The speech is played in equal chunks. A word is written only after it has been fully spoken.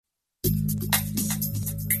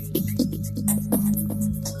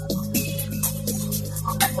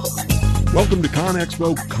Welcome to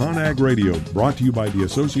ConExpo ConAg Radio, brought to you by the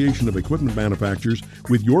Association of Equipment Manufacturers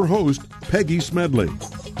with your host, Peggy Smedley.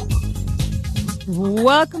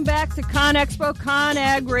 Welcome back to ConExpo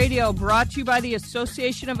ConAg Radio, brought to you by the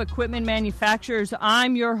Association of Equipment Manufacturers.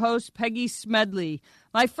 I'm your host, Peggy Smedley.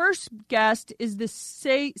 My first guest is the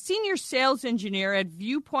Senior Sales Engineer at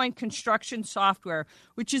Viewpoint Construction Software,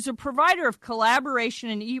 which is a provider of collaboration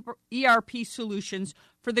and ERP solutions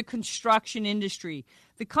for the construction industry.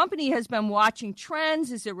 The company has been watching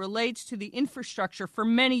trends as it relates to the infrastructure for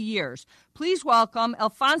many years. Please welcome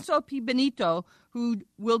Alfonso P. Benito, who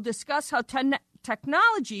will discuss how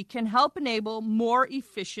technology can help enable more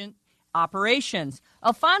efficient operations.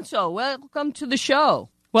 Alfonso, welcome to the show.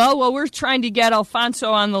 Well, while we're trying to get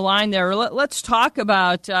Alfonso on the line there, let's talk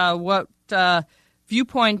about what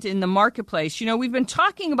Viewpoint in the marketplace. You know, we've been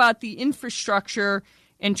talking about the infrastructure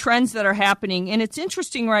and trends that are happening, and it's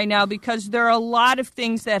interesting right now because there are a lot of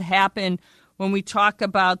things that happen when we talk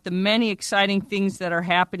about the many exciting things that are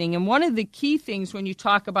happening. And one of the key things when you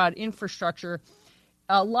talk about infrastructure,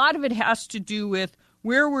 a lot of it has to do with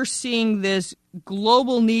where we're seeing this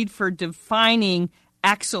global need for defining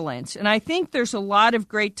excellence. And I think there's a lot of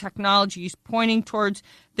great technologies pointing towards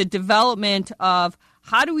the development of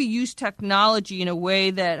how do we use technology in a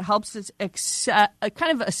way that helps us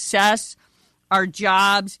assess our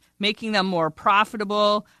jobs, making them more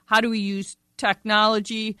profitable. How do we use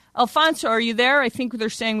technology? Alfonso, are you there? I think they're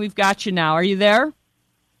saying we've got you now. Are you there?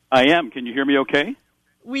 I am. Can you hear me okay?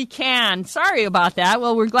 We can. Sorry about that.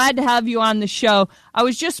 Well, we're glad to have you on the show. I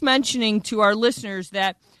was just mentioning to our listeners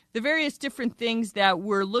that the various different things that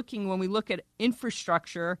we're looking when we look at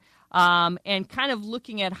infrastructure and kind of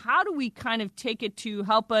looking at how do we kind of take it to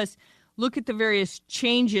help us look at the various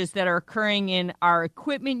changes that are occurring in our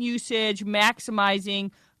equipment usage,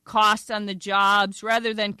 maximizing costs on the jobs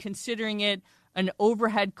rather than considering it an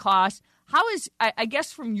overhead cost. How is, I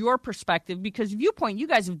guess from your perspective, because Viewpoint, you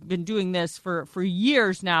guys have been doing this for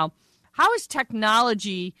years now, how has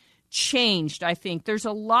technology changed? I think there's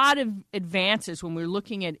a lot of advances when we're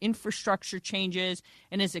looking at infrastructure changes,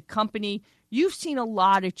 and as a company, you've seen a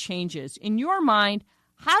lot of changes. In your mind,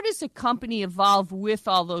 how does a company evolve with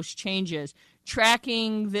all those changes,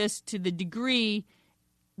 tracking this to the degree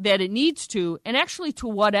that it needs to, and actually to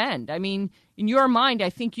what end? I mean, in your mind,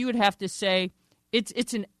 I think you would have to say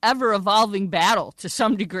it's an ever-evolving battle to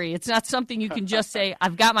some degree. It's not something you can just say,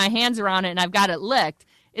 I've got my hands around it and I've got it licked.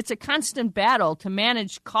 It's a constant battle to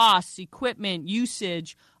manage costs, equipment,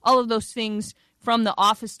 usage, all of those things from the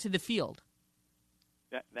office to the field.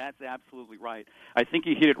 That's absolutely right. I think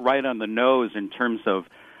you hit it right on the nose in terms of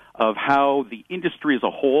how the industry as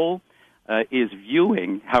a whole is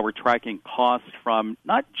viewing how we're tracking costs from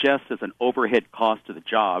not just as an overhead cost to the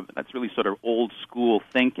job. That's really sort of old school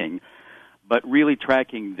thinking, but really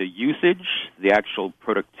tracking the usage, the actual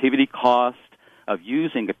productivity cost of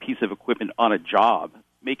using a piece of equipment on a job,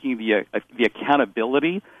 making the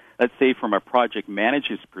accountability, let's say from a project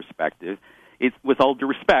manager's perspective. It's, with all due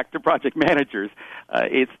respect to project managers,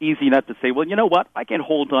 it's easy enough to say, well, you know what, I can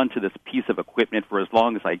hold on to this piece of equipment for as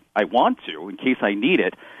long as I want to in case I need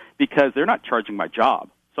it because they're not charging my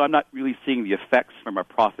job. So I'm not really seeing the effects from a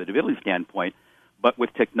profitability standpoint. But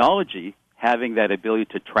with technology, having that ability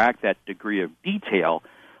to track that degree of detail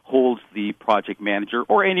holds the project manager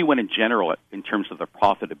or anyone in general in terms of the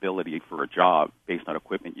profitability for a job based on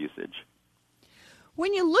equipment usage.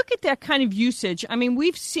 When you look at that kind of usage, I mean,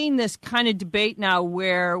 we've seen this kind of debate now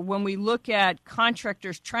where when we look at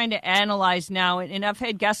contractors trying to analyze now, and I've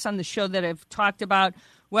had guests on the show that have talked about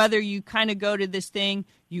whether you kind of go to this thing,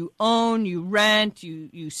 you own, you rent,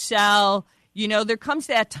 you sell. You know, there comes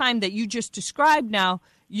that time that you just described now,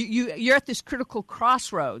 you're at this critical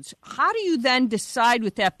crossroads. How do you then decide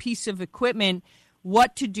with that piece of equipment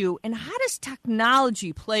what to do, and how does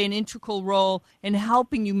technology play an integral role in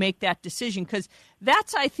helping you make that decision? Because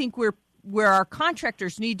that's, I think, where our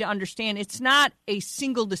contractors need to understand it's not a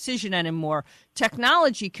single decision anymore.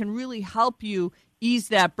 Technology can really help you ease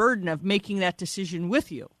that burden of making that decision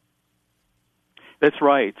with you. That's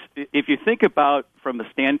right. If you think about from the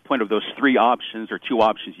standpoint of those three options or two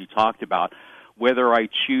options you talked about, whether I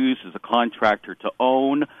choose as a contractor to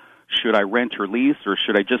own, should I rent or lease, or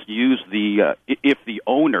should I just use if the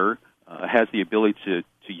owner has the ability to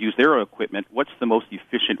use their own equipment, what's the most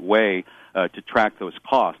efficient way to track those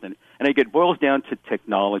costs? And again, it boils down to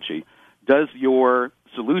technology. Does your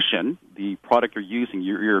solution, the product you're using,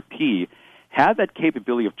 your ERP, have that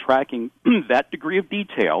capability of tracking that degree of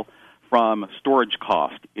detail from storage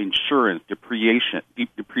cost, insurance,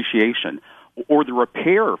 depreciation, or the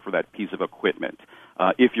repair for that piece of equipment?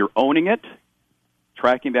 If you're owning it,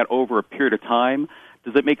 tracking that over a period of time,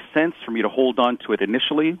 Does it make sense for me to hold on to it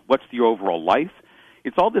initially? What's the overall life?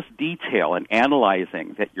 It's all this detail and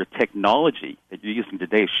analyzing that your technology that you're using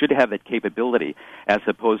today should have that capability, as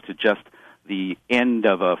opposed to just the end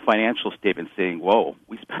of a financial statement saying, whoa,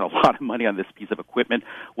 we spent a lot of money on this piece of equipment.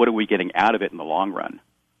 What are we getting out of it in the long run?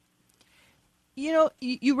 You know,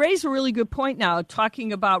 you raise a really good point now,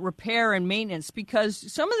 talking about repair and maintenance, because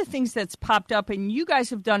some of the things that's popped up, and you guys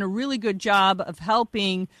have done a really good job of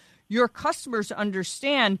helping your customers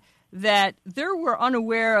understand that they were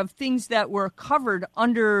unaware of things that were covered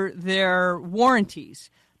under their warranties.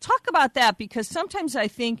 Talk about that, because sometimes I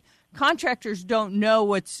think contractors don't know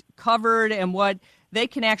what's covered and what they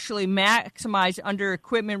can actually maximize under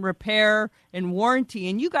equipment repair and warranty.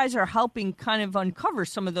 And you guys are helping kind of uncover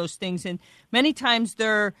some of those things. And many times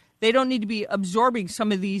they don't need to be absorbing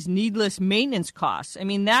some of these needless maintenance costs. I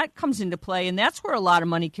mean, that comes into play, and that's where a lot of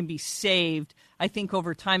money can be saved, I think,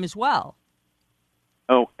 over time as well.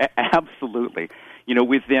 Oh, absolutely. You know,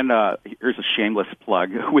 within, here's a shameless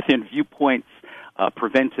plug, within Viewpoint's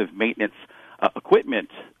preventive maintenance equipment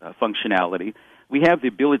functionality, we have the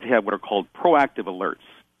ability to have what are called proactive alerts.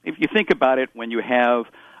 If you think about it, when you have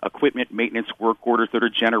equipment maintenance work orders that are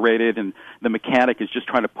generated and the mechanic is just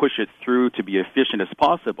trying to push it through to be efficient as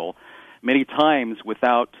possible, many times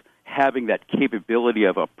without having that capability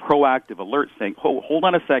of a proactive alert saying, oh, hold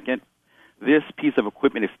on a second, this piece of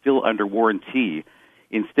equipment is still under warranty,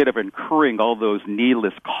 instead of incurring all those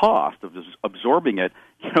needless costs of just absorbing it,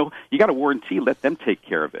 you got a warranty, let them take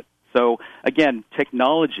care of it. So, again,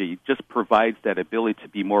 technology just provides that ability to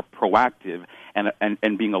be more proactive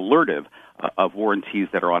and being alertive of warranties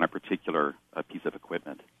that are on a particular piece of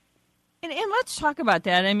equipment. And let's talk about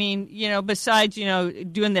that. I mean, besides,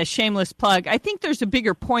 doing the shameless plug, I think there's a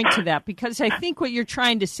bigger point to that, because I think what you're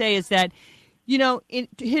trying to say is that,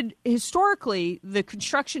 historically, the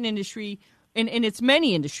construction industry, and it's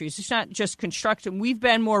many industries, it's not just construction, we've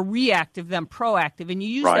been more reactive than proactive. And you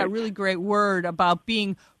use Right. that really great word about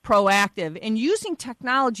being proactive. And using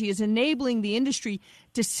technology is enabling the industry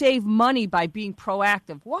to save money by being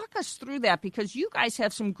proactive. Walk us through that, because you guys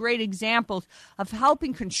have some great examples of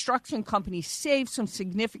helping construction companies save some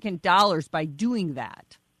significant dollars by doing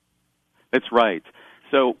that. That's right.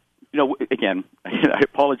 So, again, I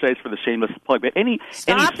apologize for the shameless plug, but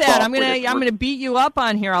Stop that! I'm gonna beat you up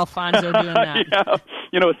on here, Alfonso, doing that.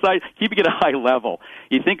 Aside, keeping it a high level,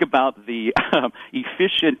 you think about the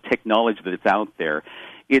efficient technology that's out there.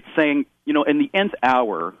 It's saying, in the nth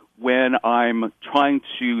hour, when I'm trying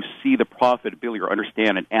to see the profitability or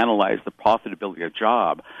understand and analyze the profitability of a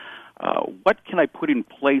job, what can I put in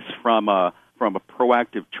place from a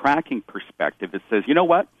proactive tracking perspective that says, you know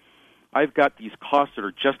what? I've got these costs that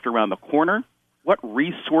are just around the corner. What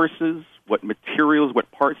resources, what materials,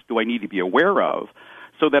 what parts do I need to be aware of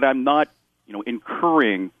so that I'm not,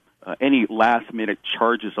 incurring any last-minute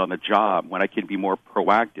charges on the job when I can be more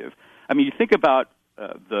proactive? I mean, you think about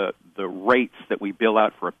the rates that we bill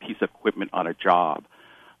out for a piece of equipment on a job.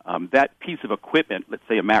 That piece of equipment, let's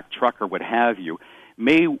say a Mack truck or what have you,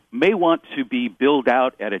 may want to be billed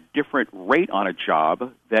out at a different rate on a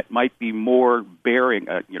job that might be more bearing,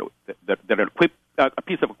 that a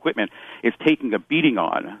piece of equipment is taking a beating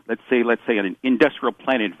on. Let's say an industrial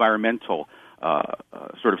plant environmental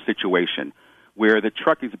sort of situation where the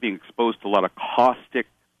truck is being exposed to a lot of caustic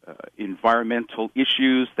environmental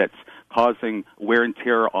issues that's causing wear and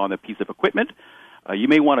tear on a piece of equipment. You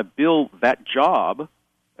may want to bill that job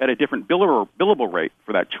at a different billable rate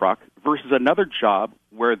for that truck versus another job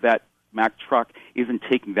where that Mack truck isn't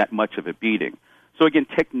taking that much of a beating. So again,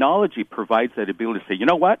 technology provides that ability to say, you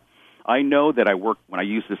know what? I know that when I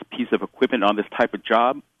use this piece of equipment on this type of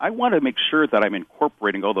job, I want to make sure that I'm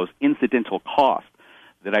incorporating all those incidental costs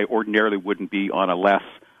that I ordinarily wouldn't be on a less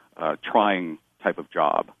trying type of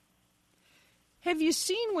job. Have you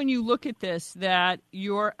seen, when you look at this, that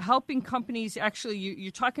you're helping companies actually,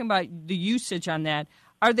 you're talking about the usage on that.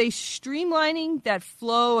 Are they streamlining that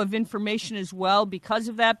flow of information as well because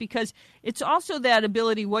of that? Because it's also that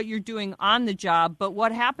ability, what you're doing on the job, but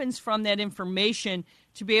what happens from that information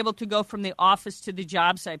to be able to go from the office to the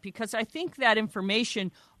job site. Because I think that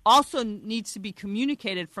information also needs to be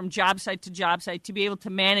communicated from job site to job site to be able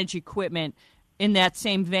to manage equipment in that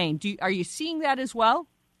same vein. Are you seeing that as well?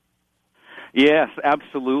 Yes,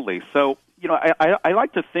 absolutely. So, I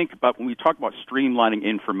like to think about when we talk about streamlining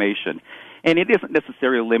information, and it isn't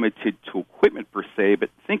necessarily limited to equipment per se, but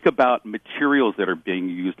think about materials that are being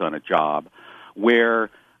used on a job where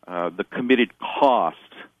the committed cost,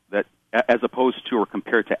 that as opposed to or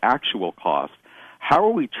compared to actual cost, how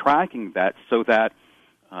are we tracking that so that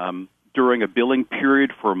during a billing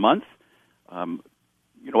period for a month,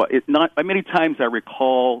 many times I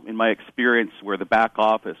recall in my experience where the back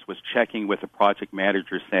office was checking with the project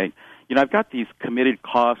manager saying, I've got these committed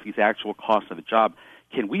costs, these actual costs of the job.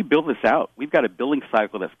 Can we build this out? We've got a billing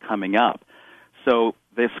cycle that's coming up. So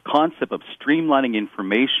this concept of streamlining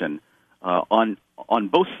information on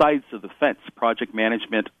both sides of the fence, project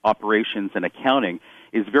management, operations, and accounting,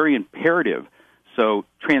 is very imperative. So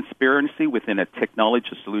transparency within a technology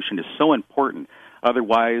solution is so important.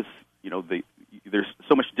 Otherwise, there's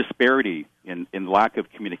so much disparity in lack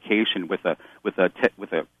of communication with a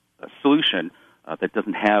solution that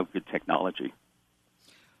doesn't have good technology.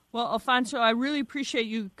 Well, Alfonso, I really appreciate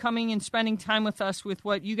you coming and spending time with us with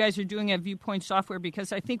what you guys are doing at Viewpoint Software,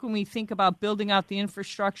 because I think when we think about building out the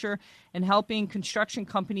infrastructure and helping construction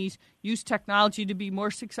companies use technology to be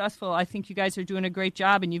more successful, I think you guys are doing a great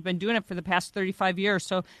job, and you've been doing it for the past 35 years.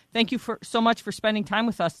 So thank you so much for spending time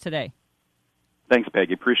with us today. Thanks,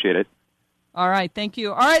 Peggy. Appreciate it. All right, thank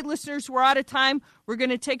you. All right, listeners, we're out of time. We're going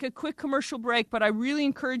to take a quick commercial break, but I really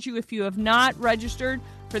encourage you, if you have not registered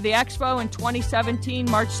for the Expo in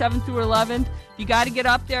 2017, March 7th through 11th, you got to get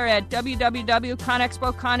up there at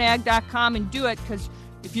www.conexpoconag.com and do it, because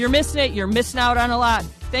if you're missing it, you're missing out on a lot.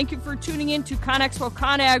 Thank you for tuning in to ConExpo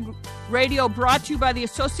ConAg Radio, brought to you by the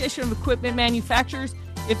Association of Equipment Manufacturers.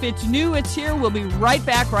 If it's new, it's here. We'll be right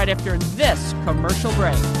back right after this commercial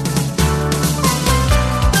break.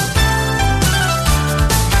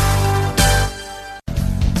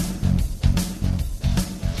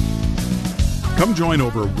 Come join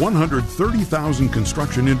over 130,000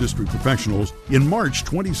 construction industry professionals in March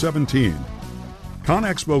 2017.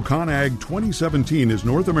 ConExpo ConAg 2017 is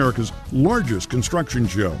North America's largest construction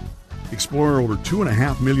show. Explore over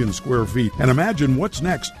 2.5 million square feet and imagine what's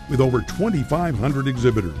next with over 2,500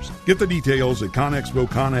 exhibitors. Get the details at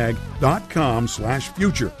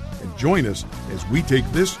conexpoconag.com/future and join us as we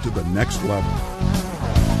take this to the next level.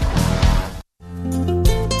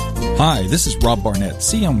 Hi, this is Rob Barnett,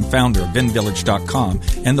 CEO and founder of VinVillage.com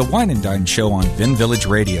and the Wine and Dine Show on VinVillage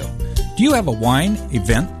Radio. Do you have a wine,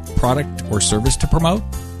 event, product, or service to promote?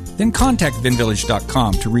 Then contact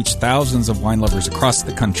VinVillage.com to reach thousands of wine lovers across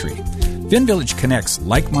the country. VinVillage connects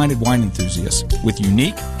like-minded wine enthusiasts with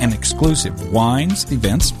unique and exclusive wines,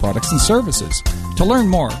 events, products, and services. To learn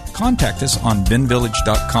more, contact us on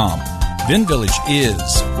VinVillage.com. VinVillage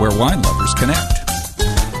is where wine lovers connect.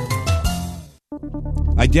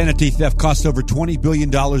 Identity theft costs over $20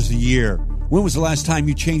 billion a year. When was the last time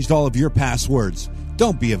you changed all of your passwords?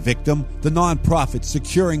 Don't be a victim. The nonprofit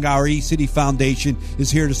Securing Our eCity Foundation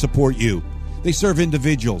is here to support you. They serve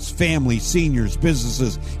individuals, families, seniors,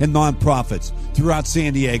 businesses, and nonprofits throughout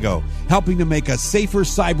San Diego, helping to make a safer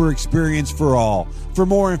cyber experience for all. For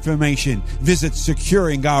more information, visit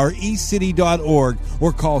securingourecity.org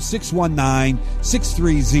or call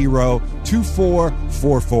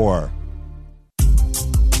 619-630-2444.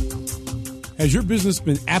 Has your business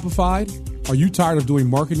been appified? Are you tired of doing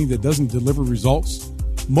marketing that doesn't deliver results?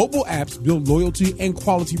 Mobile apps build loyalty and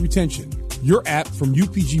quality retention. Your app from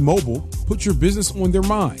UPG Mobile puts your business on their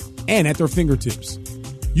mind and at their fingertips.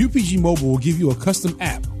 UPG Mobile will give you a custom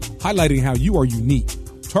app highlighting how you are unique,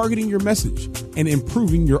 targeting your message, and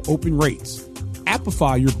improving your open rates.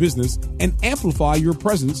 Appify your business and amplify your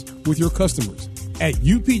presence with your customers at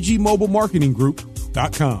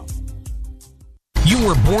upgmobilemarketinggroup.com. You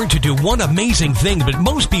were born to do one amazing thing, but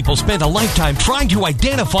most people spend a lifetime trying to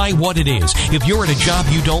identify what it is. If you're at a job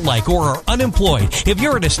you don't like or are unemployed, if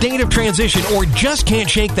you're in a state of transition or just can't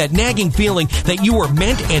shake that nagging feeling that you were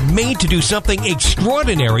meant and made to do something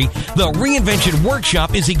extraordinary, the Reinvention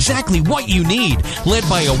Workshop is exactly what you need. Led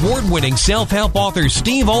by award-winning self-help author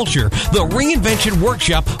Steve Olsher, the Reinvention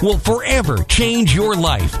Workshop will forever change your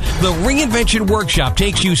life. The Reinvention Workshop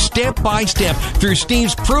takes you step by step through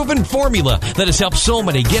Steve's proven formula that has helped so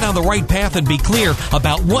many get on the right path and be clear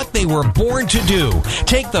about what they were born to do.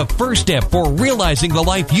 Take the first step for realizing the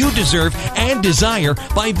life you deserve and desire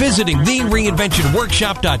by visiting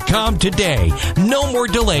thereinventionworkshop.com today. No more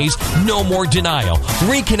delays, no more denial.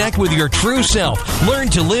 Reconnect with your true self. Learn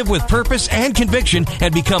to live with purpose and conviction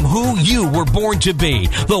and become who you were born to be.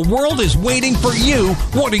 The world is waiting for you.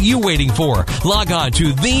 What are you waiting for? Log on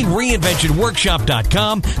to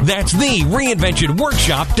thereinventionworkshop.com. That's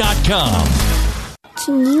thereinventionworkshop.com.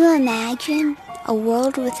 Can you imagine a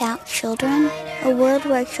world without children? A world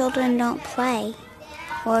where children don't play,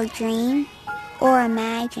 or dream, or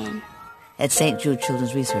imagine. At St. Jude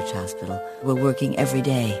Children's Research Hospital, we're working every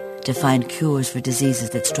day to find cures for diseases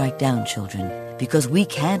that strike down children. Because we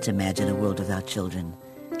can't imagine a world without children.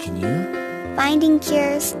 Can you? Finding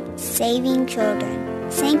cures, saving children.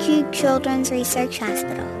 St. Jude Children's Research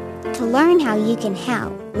Hospital. To learn how you can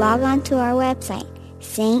help, log on to our website,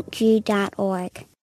 stjude.org.